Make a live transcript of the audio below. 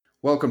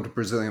Welcome to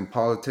Brazilian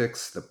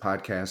Politics, the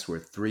podcast where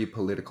three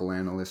political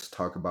analysts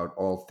talk about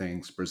all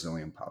things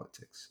Brazilian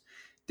politics.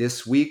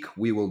 This week,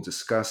 we will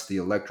discuss the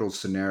electoral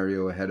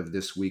scenario ahead of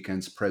this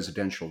weekend's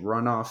presidential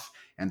runoff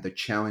and the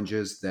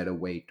challenges that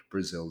await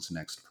Brazil's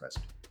next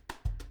president.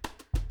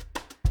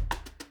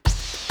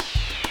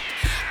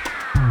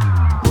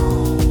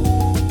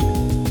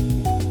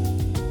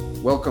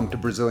 Welcome to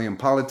Brazilian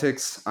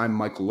Politics. I'm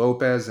Michael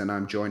Lopez, and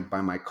I'm joined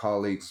by my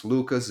colleagues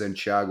Lucas and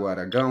Thiago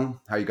Aragão.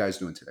 How are you guys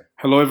doing today?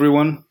 Hello,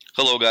 everyone.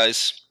 Hello,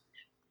 guys.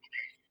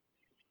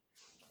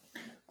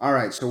 All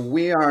right, so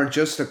we are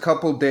just a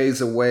couple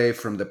days away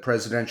from the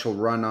presidential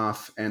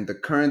runoff, and the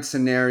current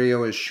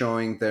scenario is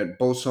showing that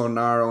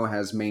Bolsonaro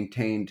has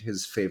maintained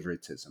his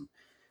favoritism.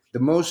 The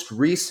most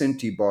recent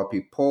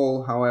Ibope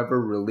poll,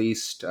 however,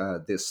 released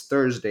this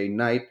Thursday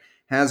night,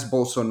 has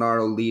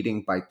Bolsonaro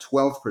leading by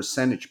 12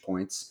 percentage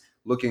points,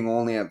 looking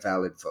only at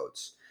valid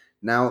votes.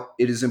 Now,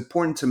 it is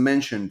important to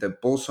mention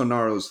that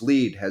Bolsonaro's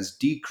lead has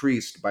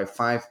decreased by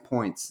 5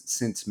 points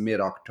since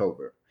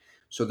mid-October.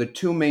 So the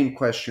two main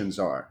questions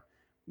are,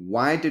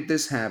 why did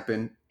this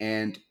happen?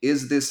 And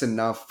is this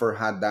enough for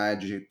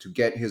Haddad to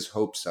get his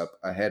hopes up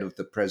ahead of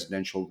the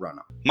presidential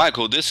runoff?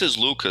 Michael, this is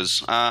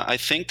Lucas. I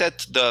think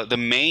that the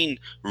main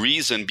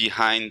reason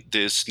behind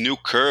this new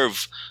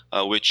curve,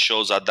 which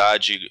shows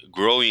Haddad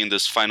growing in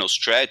this final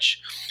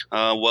stretch,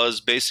 was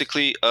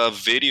basically a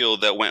video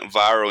that went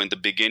viral in the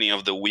beginning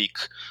of the week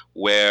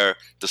where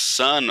the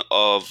son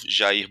of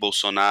Jair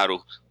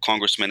Bolsonaro,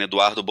 Congressman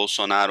Eduardo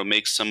Bolsonaro,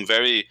 makes some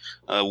very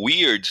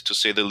weird, to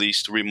say the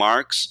least,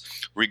 remarks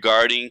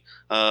regarding,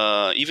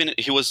 even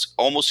he was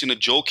almost in a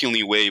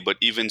jokingly way, but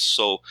even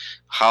so,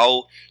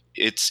 how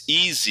it's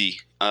easy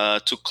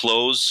to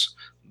close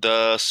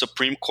the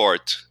Supreme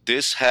Court.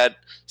 This had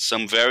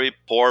some very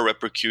poor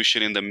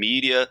repercussion in the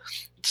media.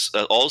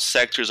 All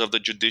sectors of the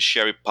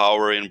judiciary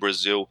power in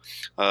Brazil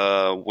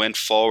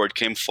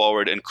came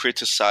forward and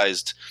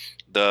criticized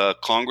the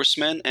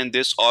congressman, and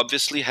this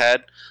obviously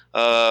had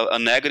a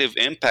negative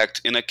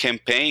impact in a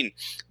campaign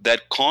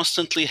that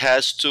constantly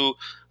has to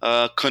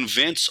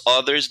convince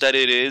others that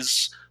it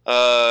is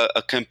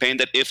a campaign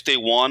that, if they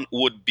won,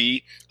 would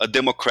be a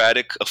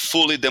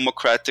fully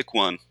democratic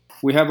one.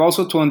 We have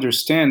also to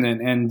understand,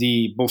 and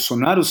the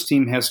Bolsonaro's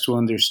team has to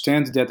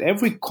understand, that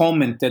every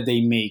comment that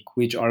they make,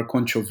 which are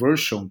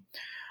controversial,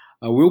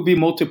 will be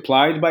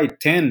multiplied by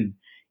 10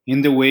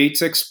 in the way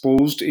it's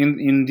exposed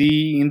in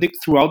the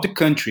throughout the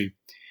country.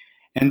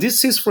 And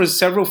this is for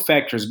several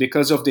factors,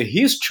 because of the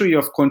history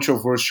of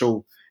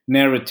controversial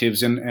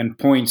narratives and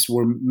points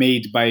were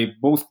made by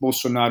both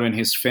Bolsonaro and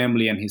his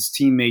family and his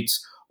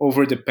teammates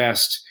over the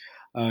past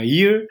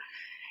year,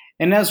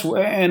 and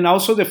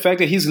also the fact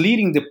that he's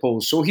leading the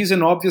polls, so he's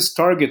an obvious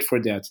target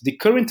for that. The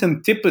current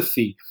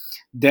antipathy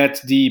that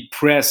the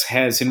press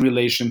has in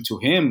relation to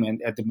him, and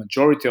at the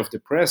majority of the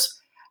press,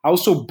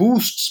 also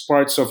boosts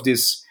parts of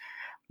this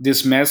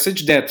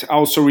message. That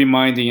also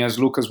reminding, as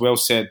Lucas well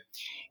said,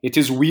 it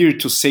is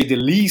weird to say the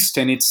least,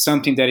 and it's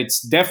something that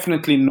it's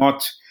definitely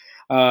not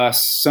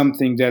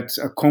something that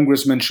a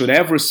congressman should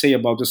ever say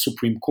about the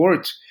Supreme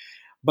Court.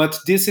 But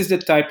this is the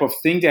type of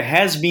thing that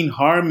has been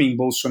harming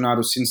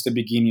Bolsonaro since the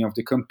beginning of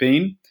the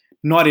campaign,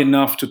 not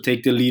enough to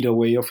take the lead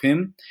away of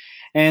him.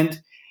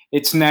 And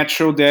it's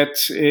natural that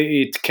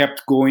it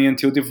kept going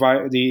until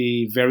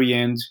the very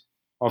end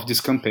of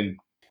this campaign.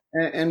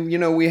 And,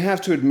 we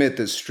have to admit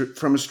this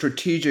from a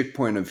strategic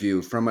point of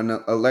view, from an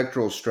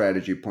electoral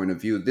strategy point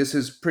of view, this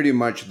is pretty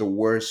much the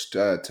worst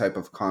type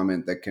of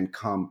comment that can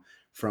come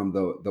from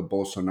the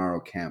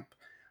Bolsonaro camp.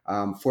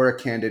 For a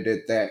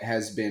candidate that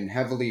has been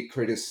heavily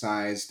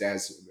criticized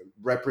as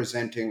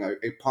representing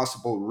a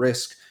possible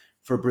risk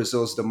for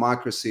Brazil's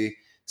democracy,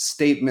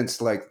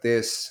 statements like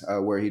this,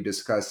 where he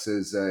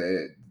discusses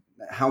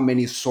how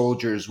many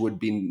soldiers would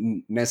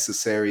be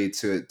necessary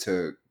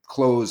to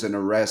close and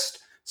arrest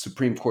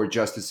Supreme Court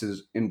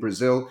justices in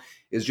Brazil,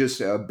 is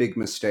just a big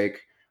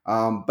mistake.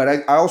 But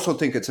I also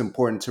think it's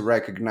important to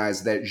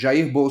recognize that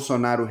Jair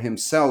Bolsonaro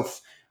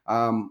himself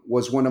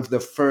was one of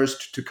the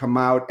first to come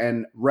out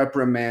and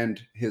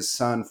reprimand his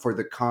son for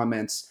the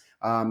comments,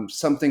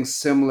 something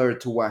similar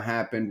to what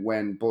happened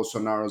when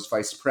Bolsonaro's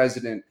vice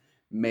president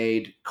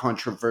made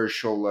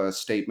controversial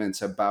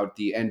statements about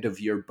the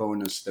end-of-year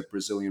bonus that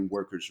Brazilian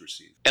workers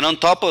receive. And on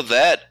top of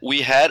that,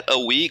 we had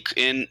a week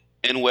in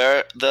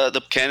where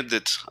the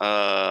candidate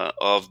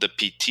of the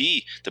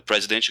PT, the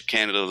presidential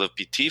candidate of the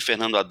PT,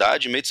 Fernando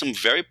Haddad, made some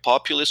very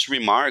populist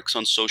remarks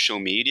on social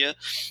media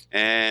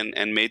and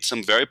made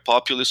some very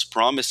populist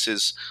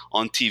promises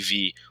on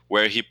TV,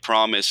 where he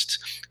promised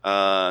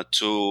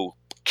to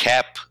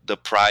cap the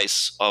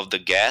price of the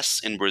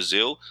gas in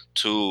Brazil,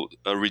 to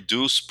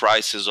reduce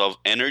prices of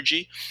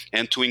energy,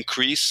 and to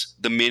increase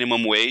the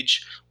minimum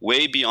wage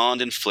way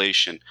beyond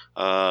inflation.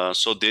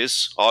 So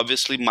this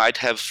obviously might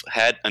have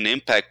had an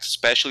impact,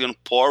 especially on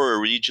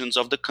poorer regions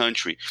of the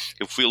country.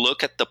 If we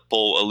look at the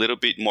poll a little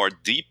bit more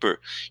deeper,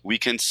 we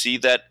can see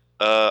that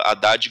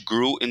Haddad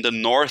grew in the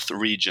north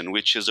region,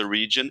 which is a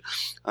region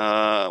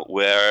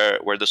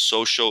where the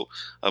social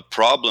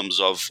problems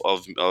of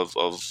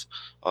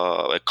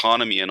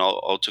economy and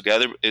all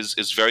together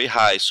is very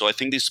high. So I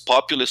think this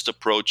populist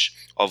approach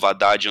of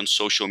Haddad on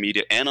social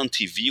media and on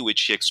TV,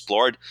 which he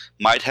explored,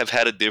 might have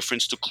had a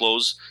difference to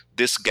close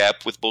this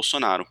gap with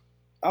Bolsonaro.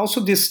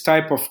 Also, this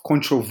type of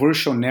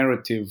controversial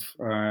narrative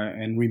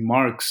and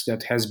remarks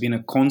that has been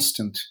a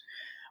constant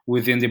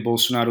within the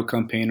Bolsonaro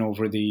campaign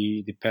over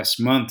the past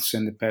months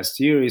and the past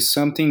year is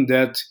something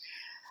that,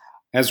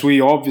 as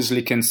we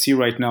obviously can see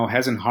right now,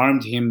 hasn't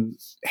harmed him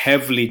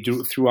heavily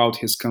throughout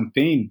his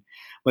campaign.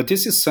 But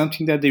this is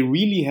something that they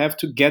really have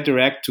to get their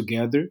act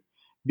together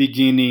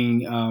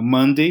beginning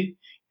Monday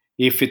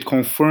if it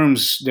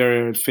confirms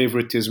their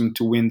favoritism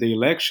to win the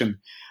election,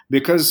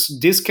 because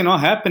this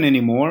cannot happen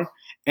anymore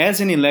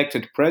as an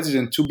elected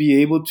president to be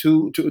able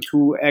to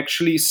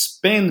actually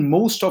spend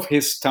most of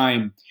his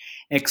time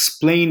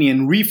explaining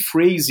and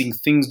rephrasing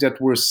things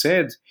that were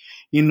said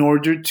in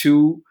order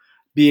to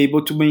be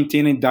able to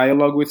maintain a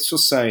dialogue with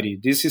society.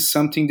 This is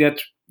something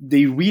that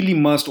they really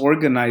must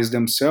organize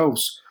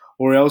themselves,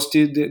 or else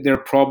there are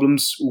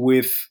problems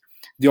with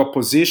the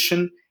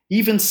opposition,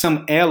 even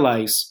some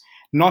allies,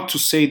 not to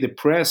say the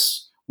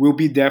press, will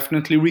be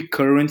definitely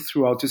recurrent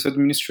throughout this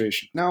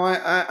administration. Now,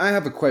 I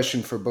have a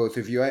question for both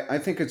of you. I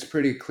think it's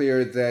pretty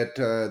clear that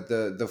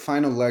the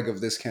final leg of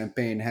this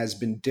campaign has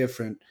been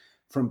different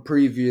from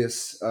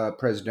previous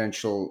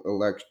presidential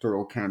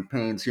electoral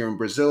campaigns here in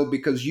Brazil,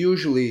 because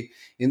usually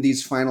in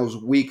these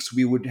final weeks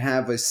we would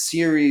have a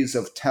series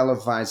of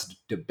televised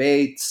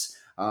debates.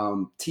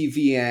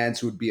 TV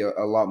ads would be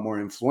a lot more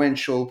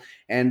influential.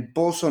 And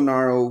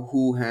Bolsonaro,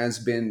 who has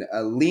been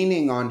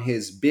leaning on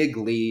his big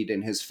lead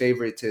and his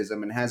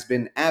favoritism and has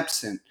been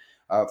absent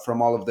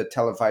from all of the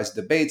televised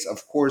debates.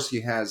 Of course,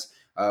 he has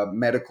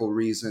medical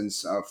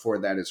reasons for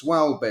that as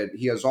well, but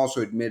he has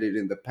also admitted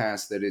in the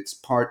past that it's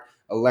part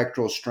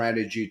electoral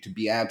strategy to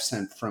be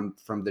absent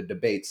from the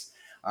debates.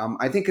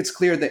 I think it's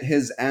clear that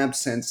his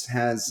absence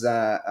has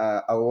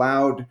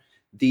allowed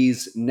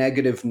these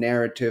negative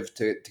narrative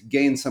to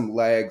gain some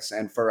legs,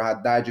 and for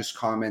Haddad's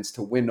comments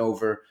to win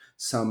over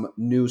some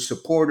new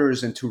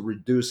supporters and to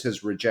reduce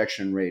his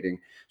rejection rating.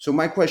 So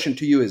my question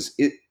to you is,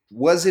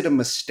 was it a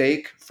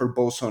mistake for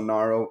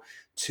Bolsonaro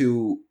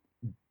to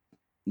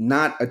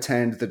not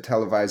attend the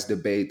televised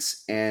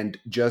debates and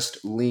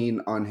just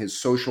lean on his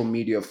social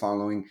media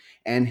following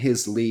and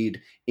his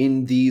lead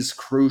in these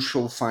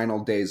crucial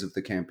final days of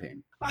the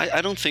campaign?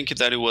 I don't think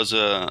that it was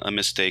a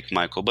mistake,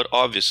 Michael. But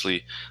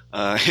obviously,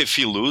 if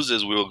he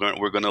loses, we're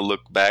going to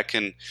look back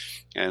and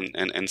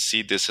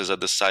see this as a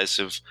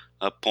decisive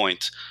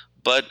point.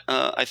 But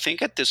I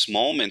think at this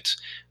moment,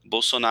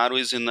 Bolsonaro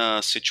is in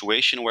a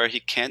situation where he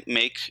can't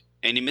make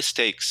any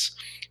mistakes.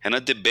 And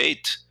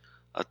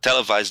a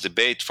televised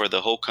debate for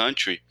the whole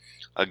country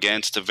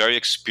against a very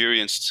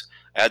experienced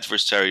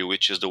adversary,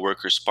 which is the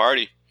Workers'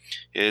 Party,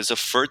 is a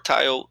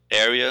fertile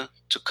area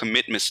to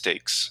commit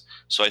mistakes.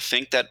 So I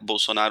think that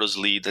Bolsonaro's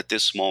lead at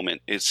this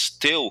moment is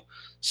still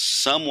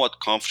somewhat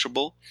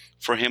comfortable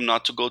for him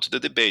not to go to the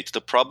debate. The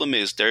problem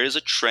is there is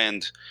a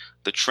trend.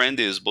 The trend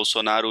is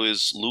Bolsonaro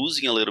is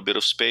losing a little bit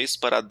of space,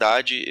 but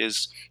Haddad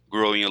is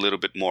growing a little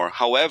bit more.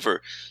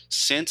 However,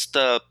 since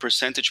the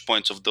percentage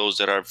points of those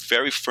that are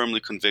very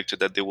firmly convicted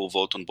that they will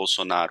vote on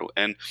Bolsonaro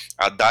and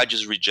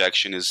Haddad's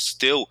rejection is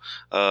still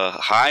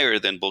higher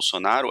than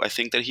Bolsonaro, I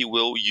think that he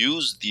will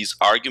use these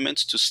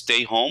arguments to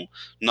stay home,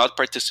 not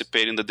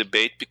participate in the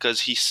debate,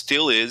 because he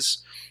still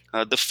is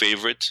the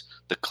favorite,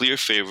 the clear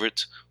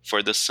favorite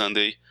for the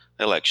Sunday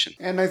election.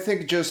 And I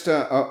think just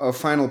a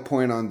final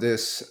point on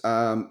this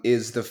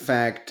is the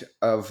fact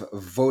of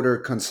voter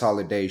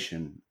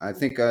consolidation. I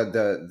think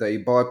the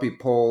Ibope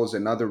polls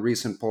and other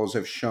recent polls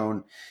have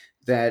shown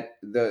that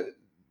the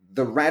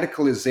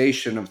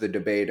radicalization of the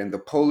debate and the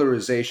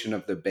polarization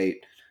of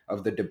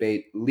the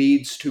debate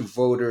leads to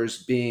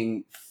voters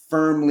being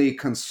firmly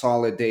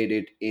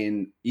consolidated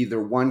in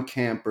either one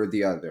camp or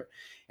the other.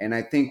 And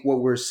I think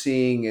what we're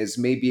seeing is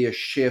maybe a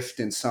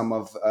shift in some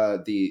of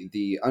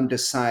the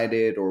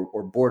undecided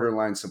or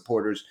borderline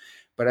supporters.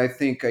 But I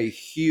think a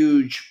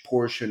huge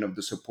portion of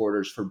the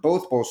supporters for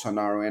both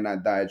Bolsonaro and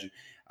Haddad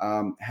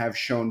have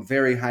shown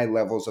very high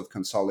levels of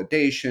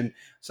consolidation.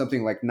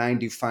 Something like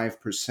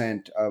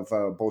 95% of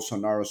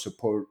Bolsonaro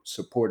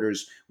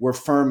supporters were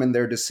firm in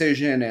their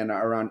decision, and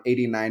around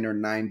 89 or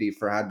 90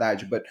 for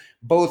Haddad. But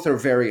both are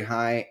very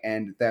high,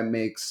 and that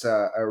makes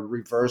a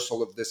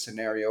reversal of this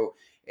scenario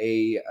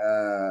a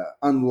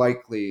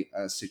unlikely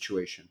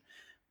situation.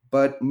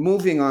 But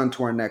moving on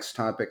to our next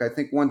topic, I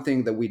think one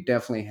thing that we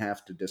definitely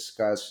have to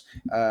discuss,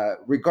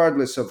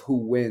 regardless of who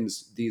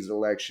wins these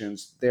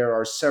elections, there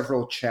are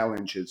several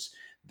challenges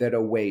that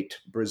await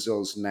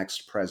Brazil's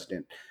next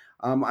president.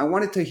 I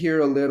wanted to hear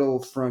a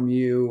little from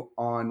you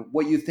on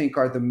what you think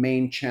are the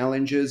main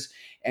challenges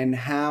and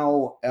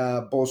how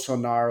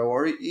Bolsonaro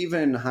or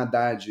even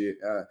Haddad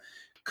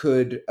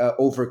could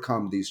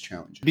overcome these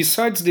challenges.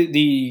 Besides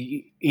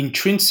the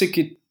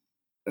intrinsic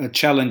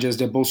challenges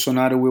that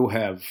Bolsonaro will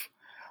have,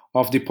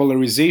 of the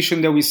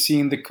polarization that we see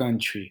in the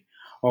country,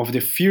 of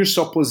the fierce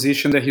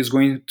opposition that he's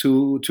going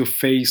to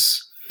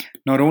face,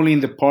 not only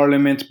in the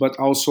parliament but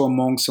also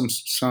among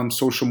some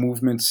social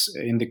movements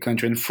in the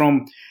country and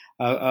from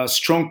a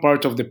strong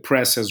part of the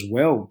press as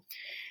well.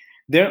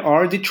 There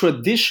are the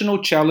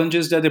traditional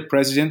challenges that the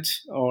president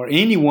or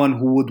anyone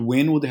who would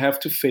win would have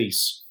to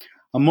face.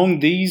 Among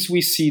these, we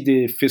see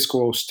the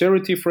fiscal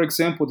austerity, for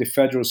example, the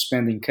federal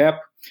spending cap.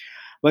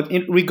 But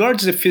in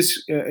regards to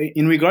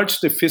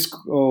the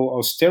fiscal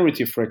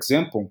austerity, for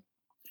example,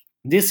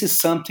 this is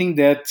something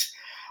that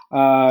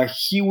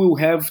he will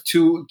have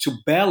to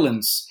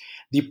balance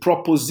the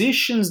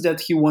propositions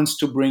that he wants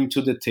to bring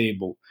to the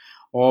table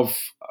of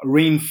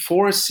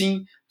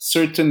reinforcing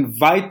certain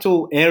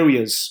vital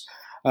areas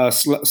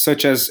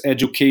such as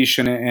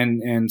education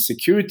and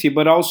security,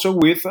 but also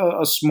with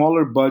a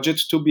smaller budget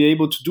to be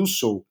able to do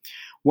so.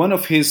 One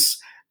of his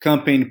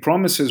campaign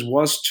promises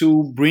was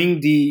to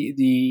bring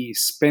the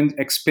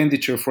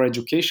expenditure for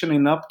education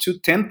in up to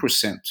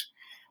 10%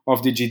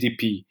 of the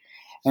GDP.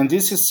 And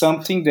this is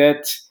something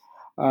that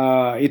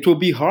it will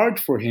be hard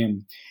for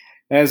him,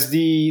 as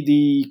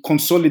the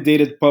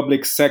consolidated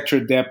public sector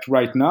debt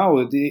right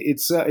now,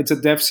 it's a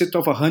deficit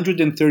of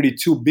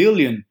 132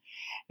 billion,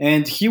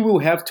 and he will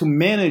have to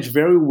manage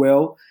very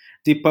well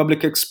the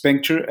public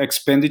expenditure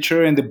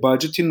and the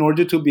budget in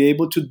order to be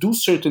able to do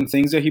certain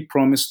things that he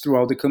promised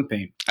throughout the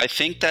campaign. I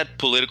think that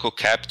political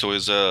capital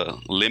is a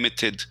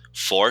limited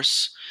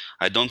force.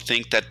 I don't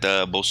think that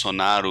the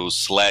Bolsonaro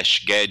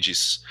 /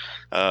 Guedes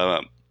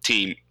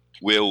team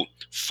will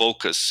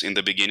focus in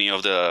the beginning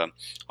of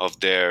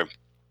their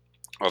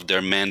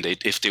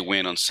mandate, if they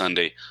win on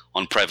Sunday,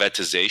 on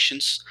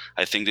privatizations.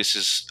 I think this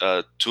is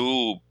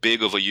too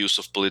big of a use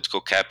of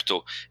political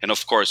capital. And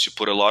of course, you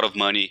put a lot of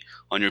money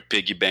on your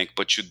piggy bank,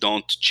 but you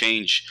don't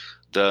change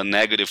the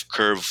negative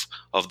curve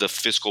of the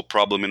fiscal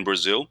problem in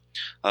Brazil.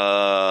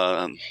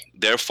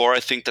 Therefore,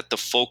 I think that the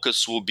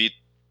focus will be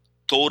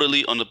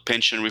totally on the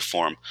pension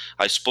reform.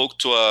 I spoke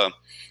to a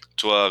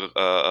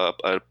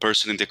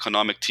person in the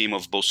economic team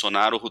of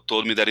Bolsonaro who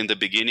told me that in the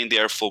beginning they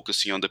are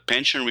focusing on the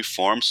pension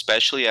reform,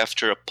 especially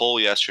after a poll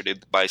yesterday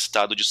by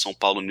Estado de São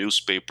Paulo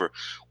newspaper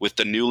with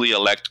the newly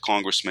elected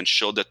congressman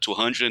showed that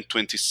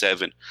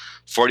 227,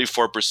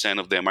 44%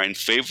 of them are in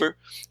favor.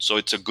 So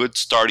it's a good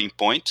starting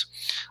point.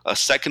 A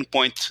second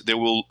point, they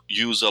will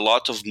use a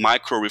lot of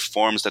micro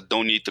reforms that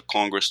don't need the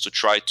Congress to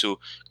try to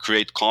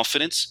create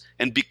confidence.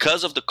 And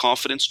because of the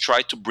confidence,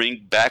 try to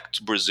bring back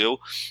to Brazil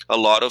a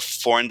lot of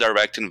foreign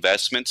direct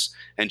investments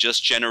and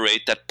just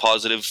generate that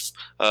positive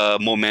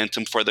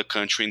momentum for the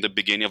country in the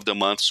beginning of the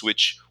months,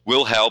 which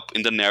will help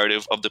in the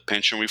narrative of the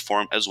pension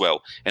reform as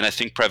well. And I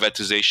think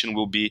privatization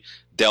will be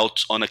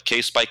dealt on a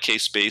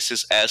case-by-case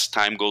basis as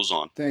time goes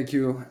on. Thank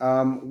you.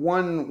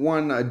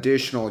 One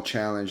additional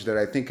challenge that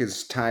I think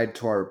is tied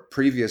to our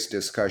previous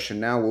discussion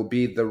now will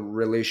be the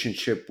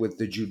relationship with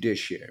the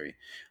judiciary.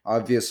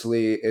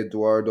 Obviously,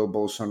 Eduardo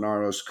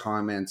Bolsonaro's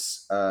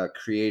comments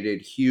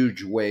created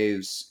huge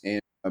waves in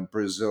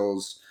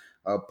Brazil's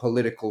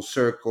political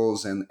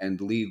circles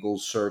and legal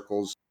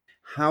circles.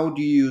 How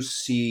do you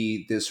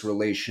see this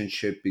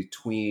relationship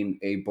between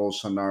a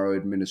Bolsonaro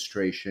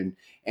administration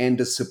and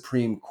the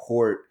Supreme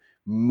Court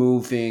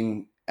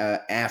moving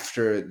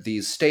after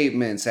these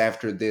statements,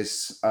 after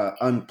this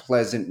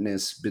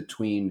unpleasantness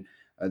between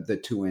the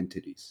two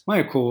entities?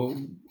 Michael,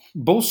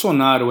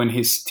 Bolsonaro and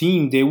his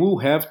team, they will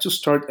have to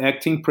start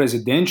acting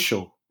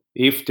presidential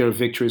if their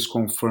victory is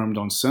confirmed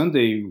on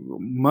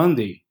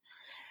Monday,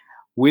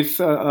 with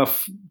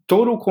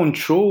total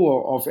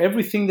control of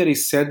everything that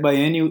is said by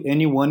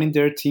anyone in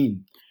their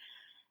team.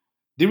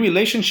 The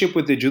relationship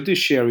with the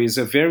judiciary is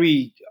a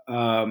very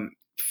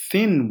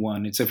thin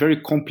one. It's a very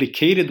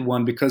complicated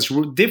one because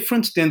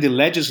different than the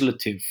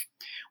legislative,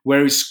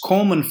 where it's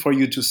common for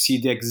you to see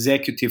the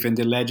executive and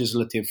the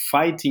legislative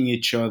fighting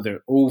each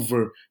other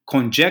over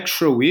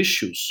conjectural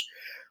issues,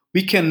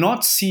 we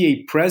cannot see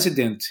a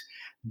president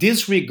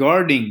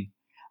disregarding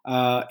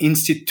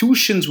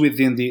institutions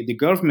within the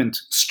government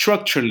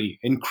structurally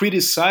and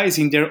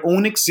criticizing their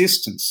own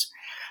existence.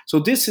 So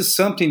this is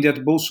something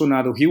that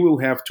Bolsonaro, he will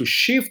have to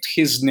shift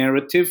his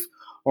narrative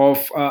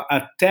of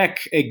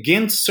attack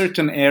against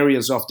certain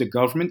areas of the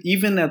government,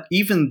 even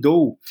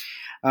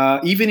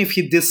if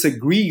he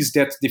disagrees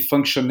that the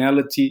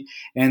functionality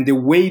and the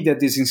way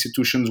that these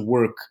institutions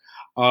work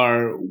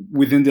are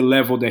within the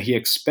level that he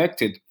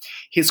expected,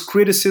 his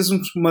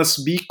criticisms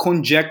must be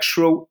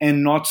conjectural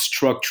and not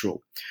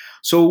structural.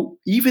 So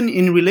even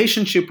in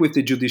relationship with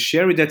the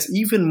judiciary, that's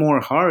even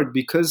more hard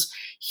because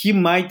he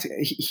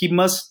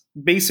must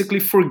basically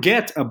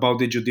forget about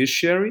the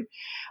judiciary.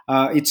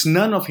 It's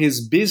none of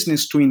his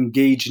business to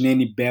engage in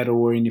any battle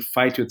or any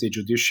fight with the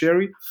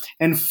judiciary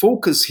and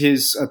focus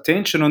his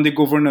attention on the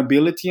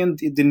governability and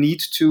the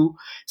need to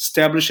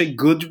establish a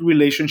good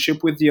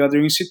relationship with the other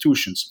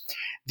institutions.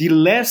 The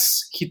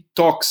less he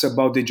talks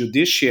about the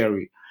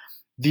judiciary,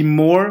 the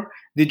more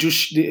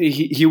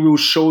he will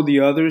show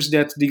the others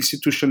that the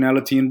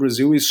institutionality in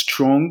Brazil is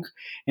strong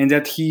and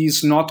that he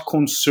is not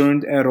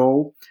concerned at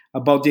all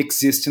about the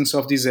existence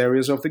of these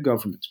areas of the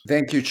government.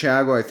 Thank you,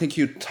 Thiago. I think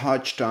you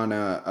touched on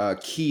a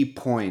key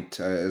point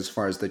as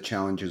far as the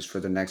challenges for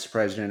the next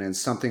president, and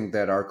something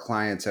that our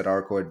clients at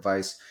Arco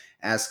Advice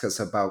ask us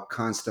about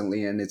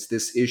constantly, and it's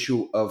this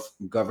issue of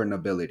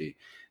governability.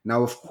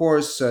 Now, of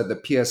course,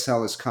 the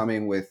PSL is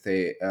coming with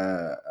a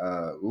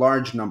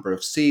large number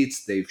of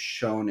seats. They've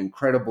shown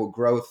incredible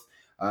growth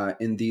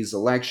in these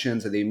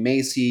elections, and they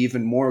may see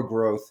even more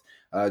growth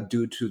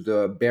due to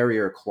the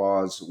barrier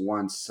clause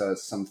once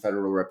some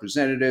federal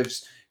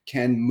representatives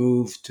can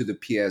move to the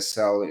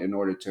PSL in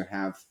order to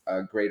have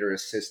greater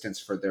assistance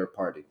for their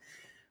party.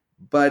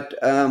 But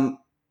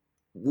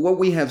what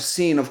we have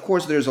seen, of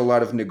course, there's a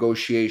lot of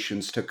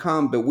negotiations to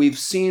come, but we've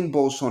seen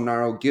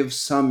Bolsonaro give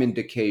some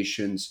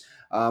indications.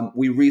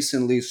 We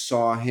recently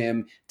saw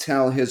him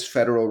tell his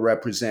federal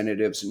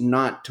representatives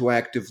not to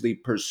actively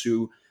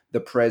pursue the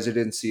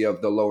presidency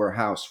of the lower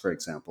house, for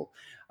example.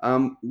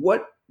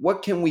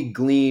 What can we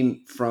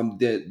glean from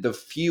the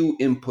few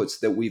inputs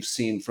that we've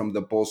seen from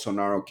the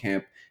Bolsonaro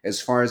camp as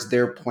far as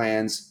their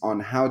plans on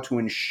how to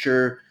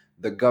ensure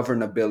the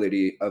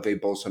governability of a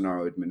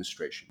Bolsonaro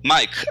administration?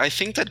 Mike, I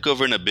think that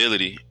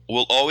governability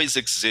will always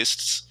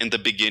exist in the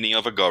beginning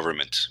of a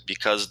government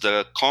because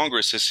the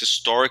Congress is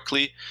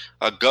historically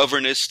a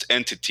governist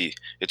entity.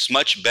 It's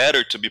much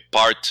better to be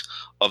part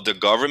of the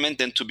government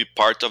than to be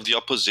part of the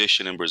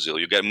opposition in Brazil.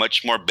 You get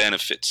much more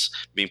benefits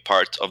being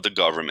part of the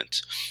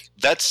government.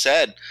 That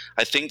said,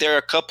 I think there are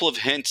a couple of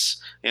hints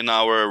in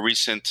our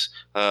recent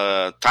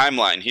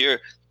timeline here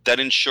that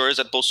ensures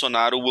that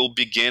Bolsonaro will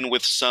begin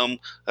with some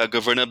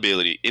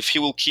governability. If he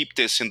will keep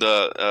this in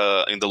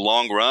the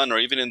long run, or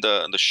even in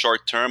the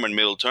short term and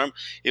middle term,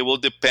 it will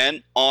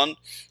depend on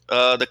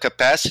the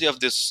capacity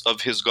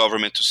of his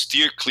government to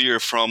steer clear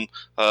from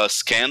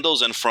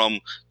scandals and from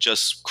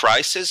just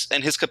crisis,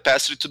 and his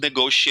capacity to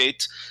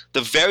negotiate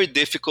the very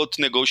difficult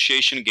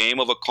negotiation game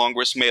of a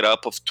Congress made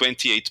up of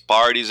 28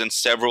 parties and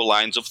several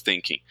lines of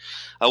thinking.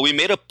 We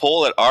made a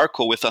poll at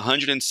ARCO with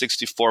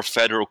 164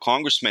 federal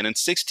congressmen, and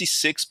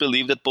 66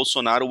 believe that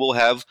Bolsonaro will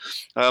have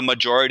a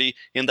majority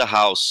in the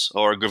House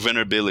or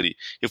governability.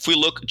 If we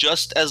look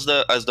just as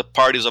the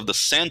parties of the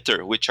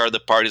center, which are the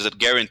parties that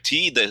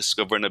guarantee this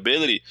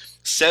governability,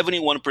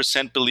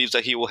 71% believes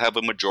that he will have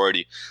a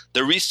majority.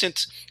 The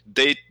recent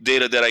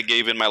data that I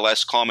gave in my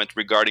last comment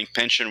regarding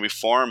pension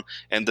reform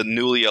and the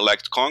newly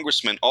elected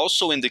congressman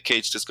also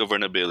indicates this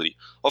governability.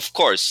 Of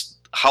course,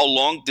 how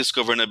long this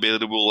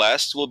governability will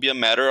last will be a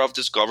matter of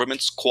this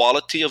government's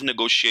quality of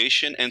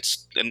negotiation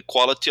and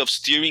quality of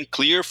steering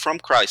clear from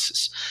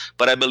crisis.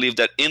 But I believe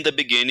that in the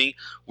beginning,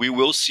 we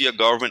will see a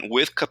government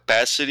with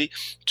capacity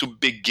to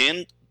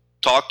begin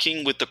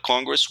talking with the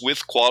Congress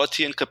with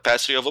quality and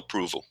capacity of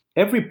approval.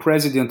 Every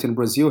president in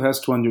Brazil has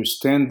to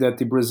understand that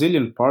the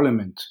Brazilian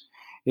parliament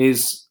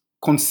is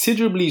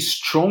considerably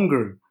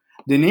stronger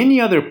than any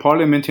other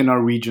parliament in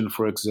our region,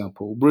 for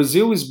example.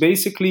 Brazil is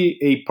basically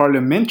a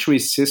parliamentary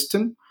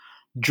system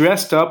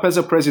dressed up as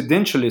a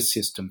presidentialist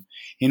system,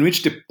 in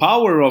which the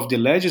power of the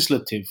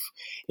legislative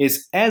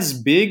is as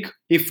big,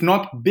 if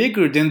not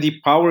bigger, than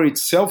the power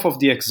itself of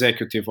the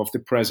executive, of the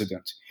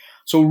president.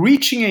 So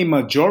reaching a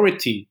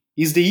majority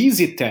is the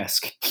easy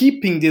task.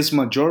 Keeping this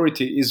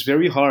majority is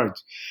very hard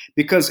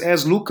because,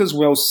 as Lucas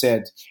well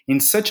said, in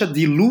such a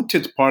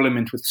diluted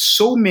parliament with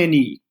so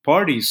many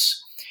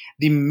parties,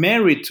 the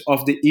merit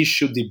of the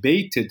issue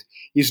debated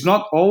is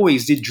not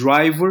always the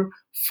driver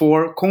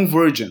for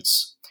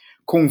convergence.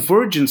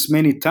 Convergence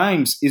many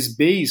times is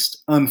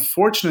based,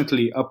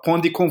 unfortunately,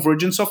 upon the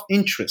convergence of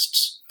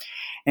interests.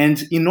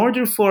 And in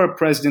order for a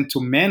president to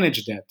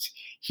manage that,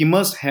 he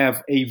must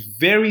have a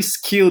very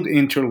skilled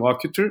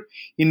interlocutor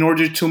in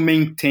order to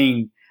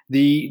maintain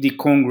the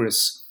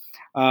Congress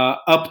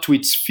up to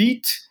its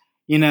feet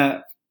in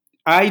an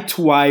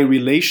eye-to-eye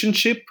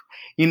relationship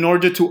in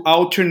order to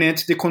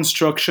alternate the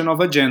construction of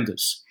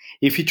agendas.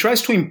 If he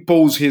tries to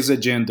impose his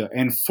agenda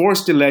and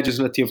force the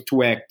legislative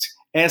to act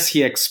as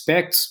he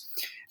expects,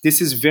 this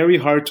is very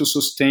hard to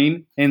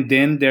sustain, and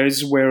then there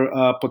is where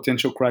a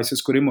potential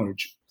crisis could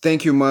emerge.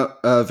 Thank you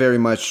very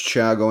much,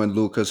 Thiago and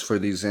Lucas, for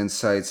these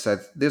insights.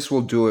 This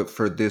will do it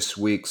for this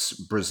week's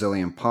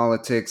Brazilian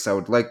Politics. I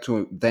would like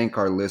to thank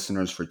our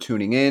listeners for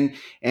tuning in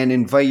and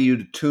invite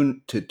you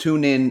to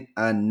tune in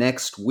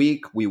next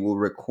week. We will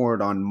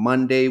record on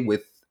Monday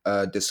with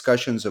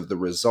discussions of the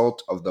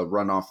result of the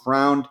runoff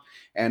round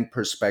and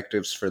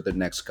perspectives for the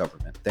next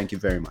government. Thank you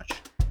very much.